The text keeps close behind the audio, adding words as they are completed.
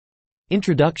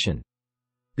Introduction.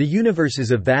 The universe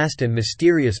is a vast and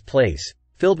mysterious place,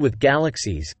 filled with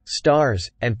galaxies, stars,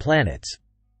 and planets.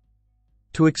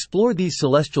 To explore these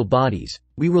celestial bodies,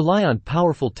 we rely on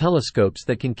powerful telescopes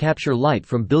that can capture light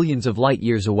from billions of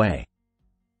light-years away.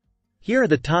 Here are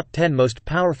the top 10 most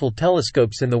powerful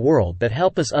telescopes in the world that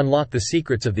help us unlock the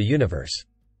secrets of the universe.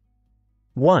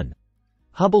 1.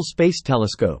 Hubble Space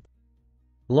Telescope.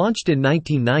 Launched in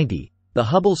 1990, the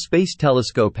Hubble Space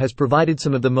Telescope has provided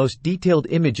some of the most detailed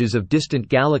images of distant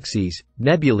galaxies,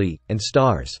 nebulae, and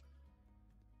stars.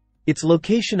 Its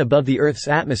location above the Earth's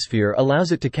atmosphere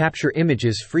allows it to capture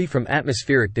images free from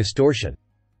atmospheric distortion.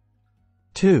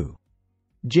 2.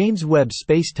 James Webb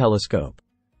Space Telescope.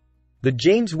 The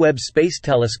James Webb Space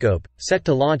Telescope, set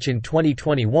to launch in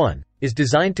 2021, is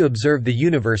designed to observe the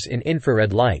universe in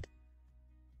infrared light.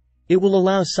 It will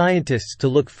allow scientists to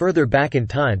look further back in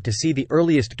time to see the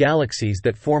earliest galaxies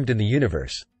that formed in the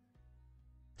universe.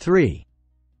 3.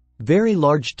 Very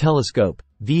Large Telescope,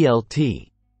 VLT.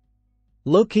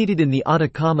 Located in the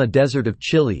Atacama Desert of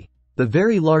Chile, the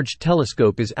Very Large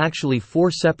Telescope is actually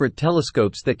 4 separate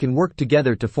telescopes that can work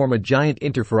together to form a giant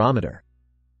interferometer.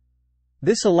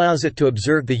 This allows it to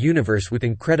observe the universe with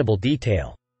incredible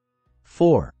detail.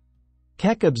 4.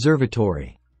 Keck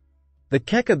Observatory. The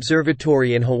Keck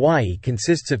Observatory in Hawaii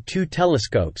consists of 2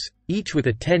 telescopes, each with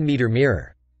a 10-meter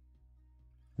mirror.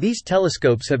 These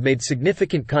telescopes have made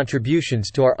significant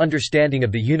contributions to our understanding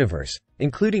of the universe,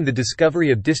 including the discovery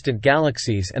of distant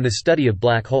galaxies and the study of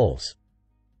black holes.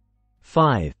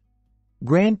 5.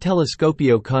 Gran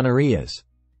Telescopio Canarias.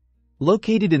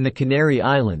 Located in the Canary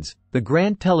Islands, the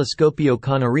Gran Telescopio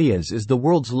Canarias is the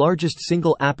world's largest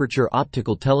single-aperture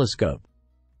optical telescope.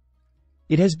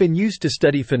 It has been used to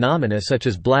study phenomena such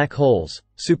as black holes,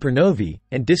 supernovae,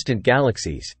 and distant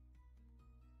galaxies.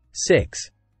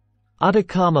 6.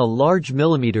 Atacama Large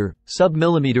Millimeter,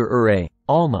 Submillimeter Array,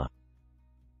 ALMA.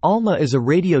 ALMA is a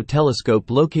radio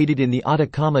telescope located in the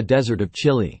Atacama Desert of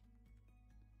Chile.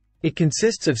 It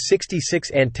consists of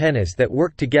 66 antennas that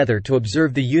work together to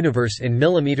observe the universe in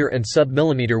millimeter and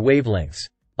submillimeter wavelengths,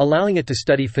 allowing it to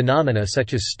study phenomena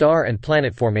such as star and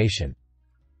planet formation.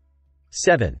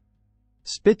 7.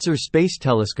 Spitzer Space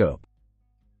Telescope.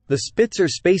 The Spitzer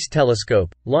Space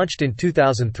Telescope, launched in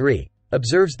 2003,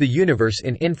 observes the universe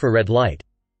in infrared light.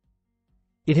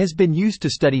 It has been used to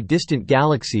study distant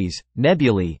galaxies,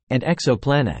 nebulae, and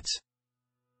exoplanets.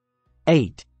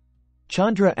 8.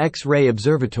 Chandra X-ray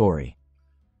Observatory.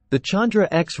 The Chandra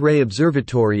X-ray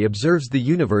Observatory observes the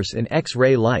universe in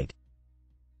X-ray light.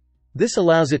 This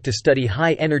allows it to study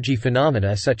high-energy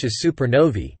phenomena such as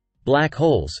supernovae, black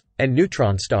holes, and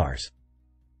neutron stars.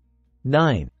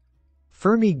 9.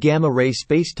 Fermi Gamma Ray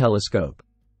Space Telescope.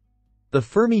 The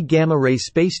Fermi Gamma Ray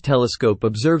Space Telescope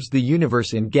observes the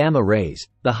universe in gamma rays,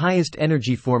 the highest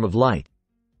energy form of light.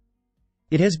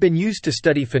 It has been used to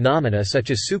study phenomena such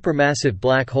as supermassive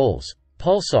black holes,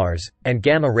 pulsars, and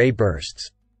gamma-ray bursts.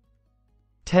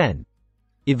 10.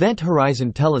 Event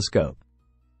Horizon Telescope.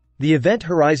 The Event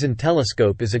Horizon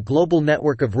Telescope is a global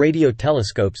network of radio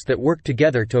telescopes that work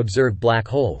together to observe black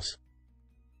holes.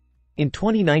 In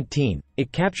 2019,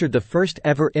 it captured the first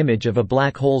ever image of a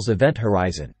black hole's event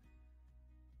horizon.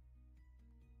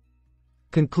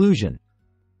 Conclusion.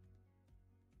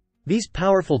 These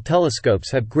powerful telescopes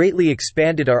have greatly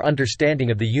expanded our understanding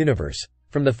of the universe,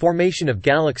 from the formation of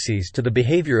galaxies to the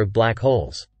behavior of black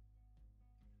holes.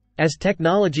 As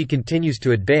technology continues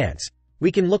to advance,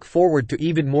 we can look forward to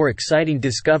even more exciting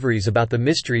discoveries about the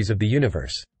mysteries of the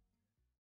universe.